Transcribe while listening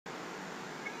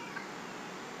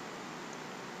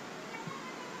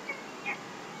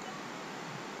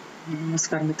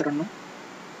नमस्कार मित्रांनो,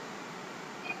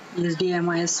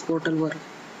 SDMIS पोर्टलवर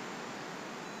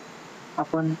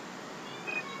आपण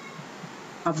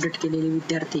अपडेट केलेले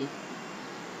विद्यार्थी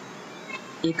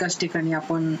एकाच ठिकाणी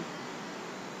आपण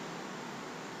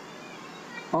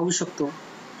पाहू शकतो.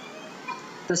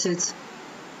 तसेच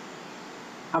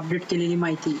अपडेट केलेली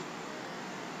माहिती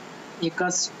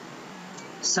एकाच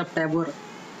सब टॅबवर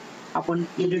आपण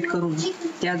एडिट करून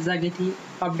त्याच जागी ती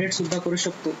अपडेट सुद्धा करू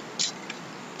शकतो.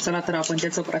 चला तर आपण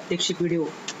त्याचा प्रात्यक्षिक व्हिडिओ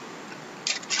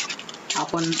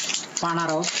आपण पाहणार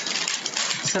आहोत.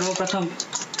 सर्वप्रथम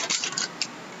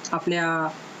आपल्या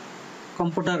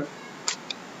कॉम्प्युटर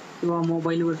किंवा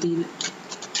मोबाईलवरती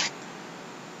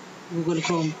गुगल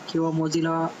क्रोम किंवा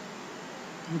मोझिला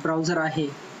ब्राउझर आहे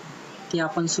ते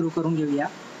आपण सुरू करून घेऊया.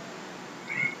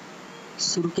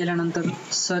 सुरू केल्यानंतर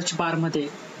सर्च बारमध्ये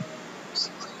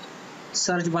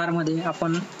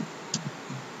आपण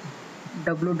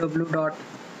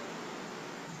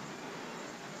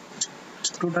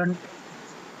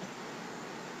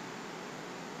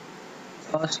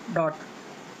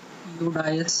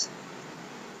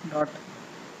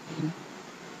student.udis.in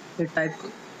हे टाइप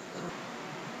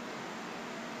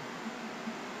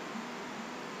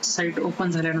साइट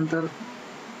ओपन झाल्यानंतर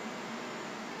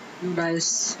UDIS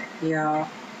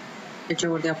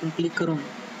याच्यावरती आपण क्लिक करून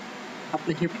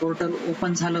आपलं हे पोर्टल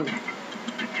ओपन झालं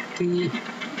की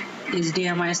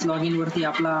SDMIS लॉगिन वरती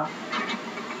आपला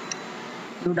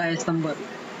UDIS नंबर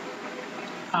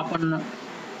आपण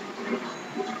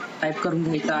टाइप करून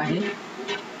घ्यायचा आहे.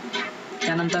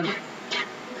 त्यानंतर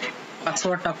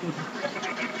पासवर्ड टाकून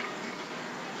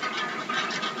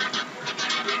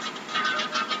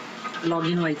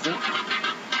लॉगिन व्हायचं.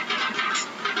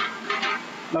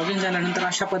 लॉगिन झाल्यानंतर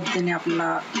अशा पद्धतीने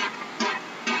आपल्याला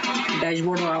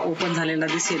डॅशबोर्ड ओपन झालेला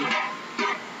दिसेल.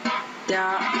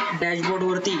 त्या डॅशबोर्ड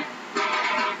वरती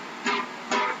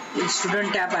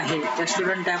स्टुडंट टॅब आहे. त्या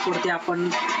स्टुडंट टॅब वरती आपण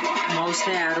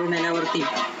माऊसने ॲरो नेल्यावरती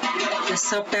ते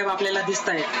सब टॅब आपल्याला दिसत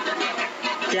आहेत.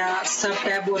 त्या सब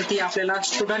टॅब वरती आपल्याला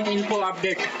स्टुडंट इन्फो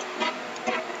अपडेट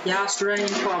या स्टुडंट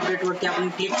इन्फो अपडेट वरती आपण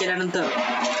क्लिक केल्यानंतर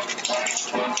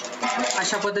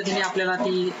अशा पद्धतीने आपल्याला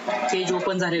ती पेज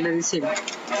ओपन झालेलं दिसेल.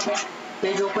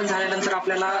 पेज ओपन झाल्यानंतर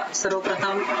आपल्याला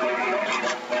सर्वप्रथम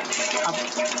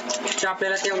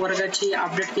आपल्याला त्या वर्गाची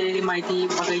अपडेट केलेली माहिती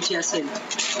बघायची असेल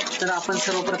तर आपण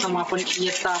सर्वप्रथम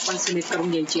इयत्ता आपण सिलेक्ट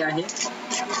करून घ्यायची आहे.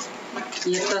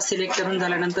 इयत्ता सिलेक्ट करून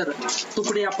झाल्यानंतर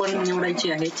तुकडी आपण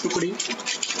निवडायची आहे. तुकडी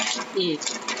ए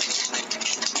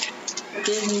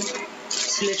ते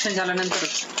सिलेक्शन झाल्यानंतर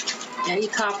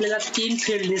इथं आपल्याला 3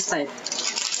 फील्ड दिसत आहेत.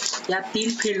 या 3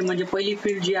 फील्ड म्हणजे पहिली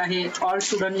फील्ड जी आहे all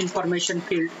student information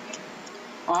field,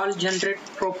 all generate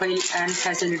profile and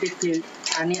facility field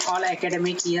आणि all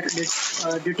academic year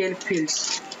detail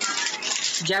fields.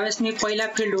 ज्यावेळेस मी पहिल्या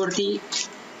फील्डवरती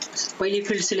पहिली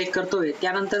फील्ड सिलेक्ट करतोय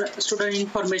त्यानंतर स्टुडंट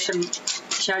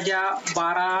इन्फॉर्मेशनच्या ज्या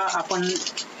 12 आपण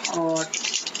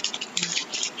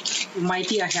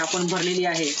माहिती आहे आपण भरलेली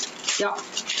आहे त्या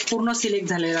पूर्ण सिलेक्ट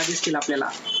झालेल्या दिसतील आपल्याला.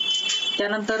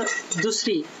 त्यानंतर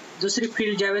दुसरी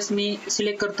फील्ड ज्यावेळेस मी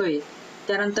सिलेक्ट करतोय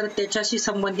त्यानंतर त्याच्याशी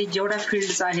संबंधित जेवढ्या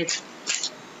फील्ड्स आहेत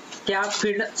त्या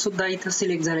फील्ड सुद्धा इथं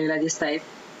सिलेक्ट झालेल्या दिसत आहेत.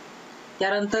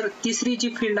 त्यानंतर तिसरी जी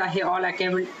फील्ड आहे ऑल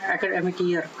अकॅडमिक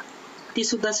इयर ती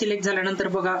सुद्धा सिलेक्ट झाल्यानंतर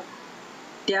बघा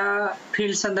त्या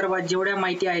फील्ड संदर्भात जेवढ्या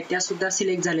माहिती आहेत त्या सुद्धा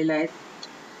सिलेक्ट झालेल्या आहेत.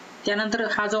 त्यानंतर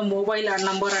हा जो मोबाईल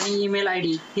नंबर आणि ईमेल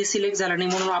ID हे सिलेक्ट झाला नाही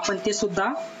म्हणून आपण ते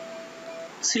सुद्धा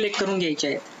सिलेक्ट करून घ्यायचे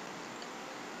आहेत.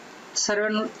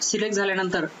 सर्व सिलेक्ट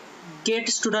झाल्यानंतर गेट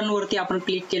स्टुडंट वरती आपण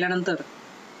क्लिक केल्यानंतर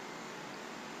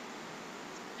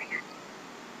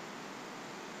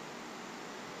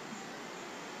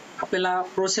आपल्याला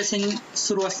प्रोसेसिंग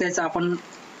सुरू असल्याचं आपण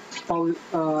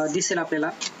दिसेल. आपल्याला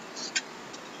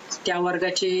त्या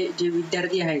वर्गाचे जे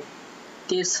विद्यार्थी आहेत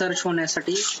ते सर्च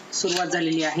होण्यासाठी सुरुवात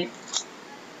झालेली आहे.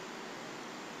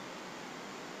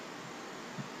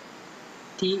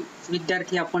 ती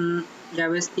विद्यार्थी आपण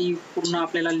ज्यावेळेस ती पूर्ण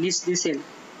आपल्याला लिस्ट दिसेल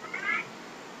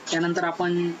त्यानंतर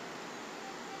आपण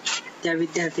त्या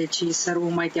विद्यार्थ्याची सर्व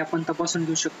माहिती आपण तपासून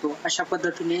घेऊ शकतो. अशा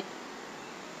पद्धतीने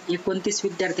 29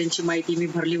 विद्यार्थ्यांची माहिती मी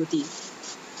भरली होती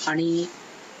आणि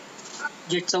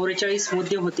जे 44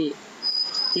 मुद्दे होते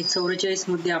ते 44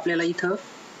 मुद्दे आपल्याला इथं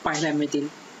पाहायला मिळतील.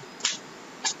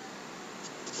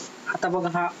 आता बघा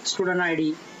हा student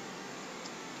ID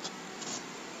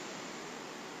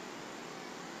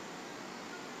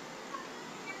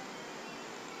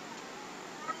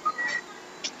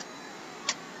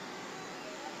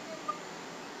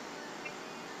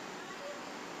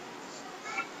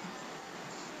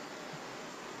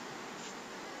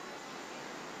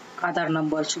Aadhaar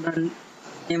number, student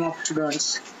name of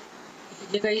students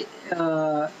जे काही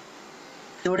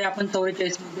तेवढे आपण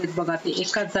 44 मध्ये बघा ते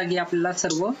एकाच जागी आपल्याला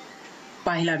सर्व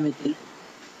पाहायला मिळतील.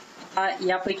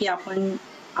 यापैकी आपण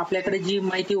आपल्याकडे जी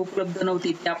माहिती उपलब्ध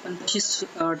नव्हती ती आपण तशीच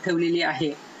ठेवलेली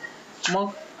आहे. मग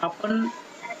आपण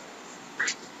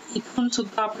इथून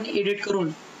सुद्धा आपण एडिट करून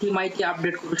ती माहिती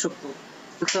अपडेट करू शकतो.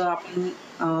 जसं आपण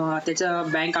त्याचा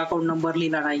बँक अकाउंट नंबर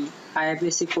लिहिला नाही,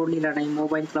 IFSC कोड लिहिला नाही,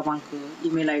 मोबाईल क्रमांक,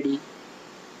 ईमेल ID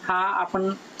हा आपण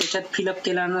त्याच्यात फिलअप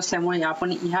केला नसल्यामुळे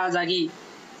आपण ह्या जागी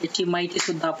त्याची माहिती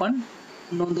सुद्धा आपण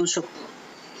नोंदवू शकतो.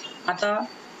 आता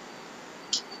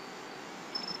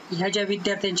ह्या ज्या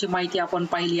विद्यार्थ्यांची माहिती आपण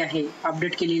पाहिली आहे,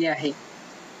 अपडेट केलेली आहे,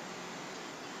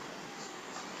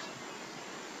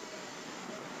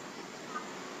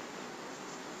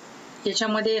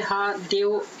 त्याच्यामध्ये हा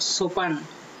देव सोपान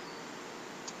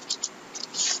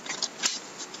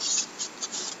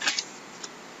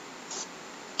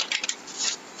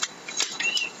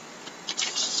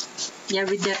या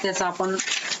विद्यार्थ्याचा आपण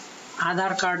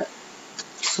आधार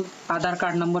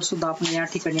कार्ड नंबर सुद्धा आपण या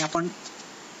ठिकाणी आपण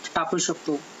टाकू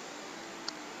शकतो.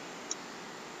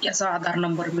 याचा आधार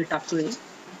नंबर मी टाकतोय.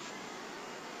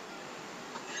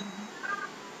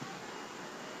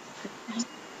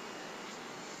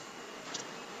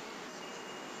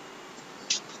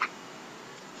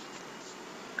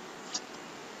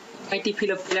 माहिती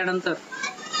फिलअप केल्यानंतर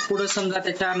पुढे समजा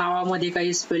त्याच्या नावामध्ये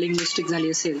काही स्पेलिंग मिस्टेक झाली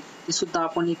असेल ती सुद्धा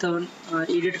आपण इथं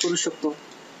एडिट करू शकतो.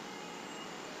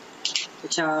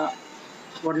 त्याच्या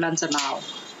वडिलांचं नाव,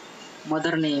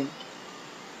 मदर नेम,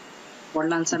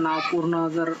 वडिलांचं नाव पूर्ण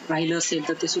जर राहिलं असेल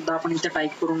तर ते सुद्धा आपण इथे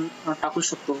टाईप करून टाकू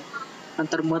शकतो.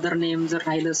 नंतर मदर नेम जर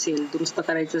राहिलं असेल, दुरुस्त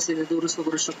करायचं असेल तर दुरुस्त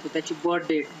करू शकतो. त्याची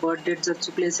बर्थ डेट जर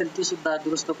चुकली असेल ती सुद्धा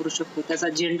दुरुस्त करू शकतो. त्याचा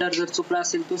जेंडर जर चुकला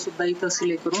असेल तो सुद्धा इथं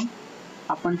सिलेक्ट करून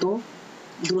आपण तो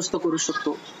दुरुस्त करू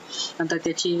शकतो. नंतर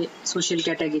त्याची सोशल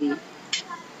कॅटेगरी,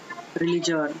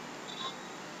 रिलिजन,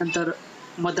 नंतर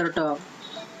मदर टंग,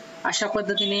 अशा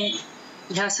पद्धतीने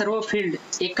ह्या सर्व फील्ड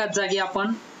एकाच जागी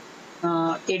आपण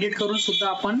एडिट करून सुद्धा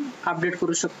आपण अपडेट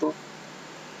करू शकतो.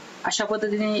 अशा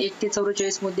पद्धतीने 1 ते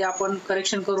 44 मध्ये आपण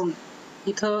करेक्शन करून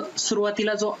इथं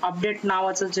सुरुवातीला जो अपडेट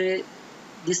नावाचं जे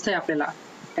दिसतंय आपल्याला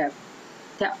टॅब,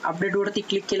 त्या अपडेट वरती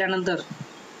क्लिक केल्यानंतर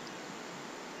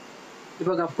हे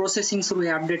बघा प्रोसेसिंग सुरू आहे,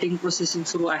 अपडेटिंग प्रोसेसिंग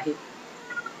सुरू आहे.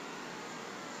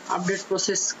 अपडेट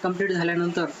प्रोसेस कंप्लीट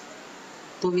झाल्यानंतर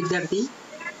तो विद्यार्थी,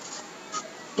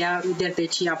 त्या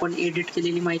विद्यार्थ्याची आपण एडिट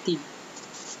केलेली माहिती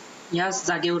याच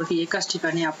जागेवरती एकाच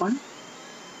ठिकाणी आपण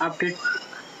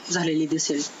अपडेट झालेली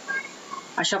दिसेल.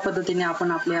 अशा पद्धतीने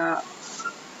आपण आपल्या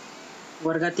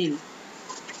वर्गातील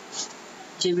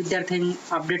जे विद्यार्थ्यांनी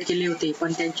अपडेट केले होते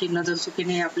पण त्यांची नजर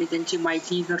चुकीने त्यांची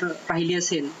माहिती जर राहिली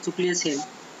असेल, चुकली असेल,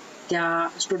 त्या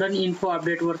स्टुडंट इन्फो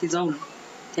अपडेट वरती जाऊन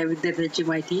त्या विद्यार्थ्यांची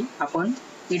माहिती आपण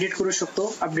एडिट करू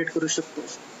शकतो, अपडेट करू शकतो.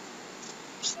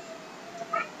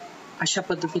 अशा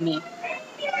पद्धतीने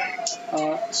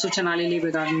सूचना आलेली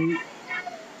बघा.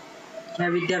 ह्या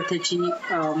विद्यार्थ्याची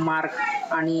मार्क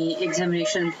आणि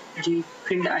एक्झामिनेशन जी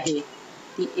फील्ड आहे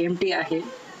ती एम्प्टी आहे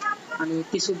आणि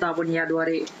ती सुद्धा आपण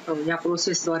या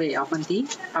प्रोसेसद्वारे आपण ती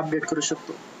अपडेट करू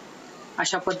शकतो.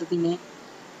 अशा पद्धतीने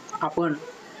आपण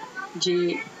जे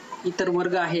इतर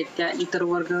वर्ग आहेत त्या इतर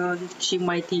वर्गाची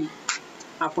माहिती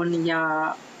आपण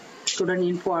या स्टुडंट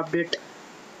इन्फो अपडेट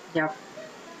या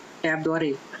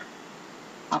टॅबद्वारे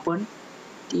आपण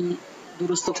ती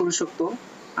दुरुस्त करू शकतो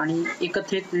आणि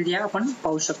एकत्रितरित्या आपण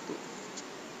पाहू शकतो.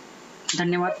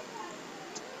 धन्यवाद.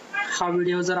 हा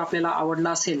व्हिडिओ जर आपल्याला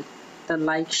आवडला असेल तर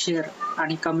लाईक, शेअर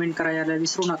आणि कमेंट करायला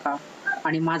विसरू नका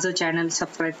आणि माझं चॅनल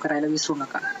सबस्क्राईब करायला विसरू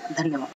नका. धन्यवाद.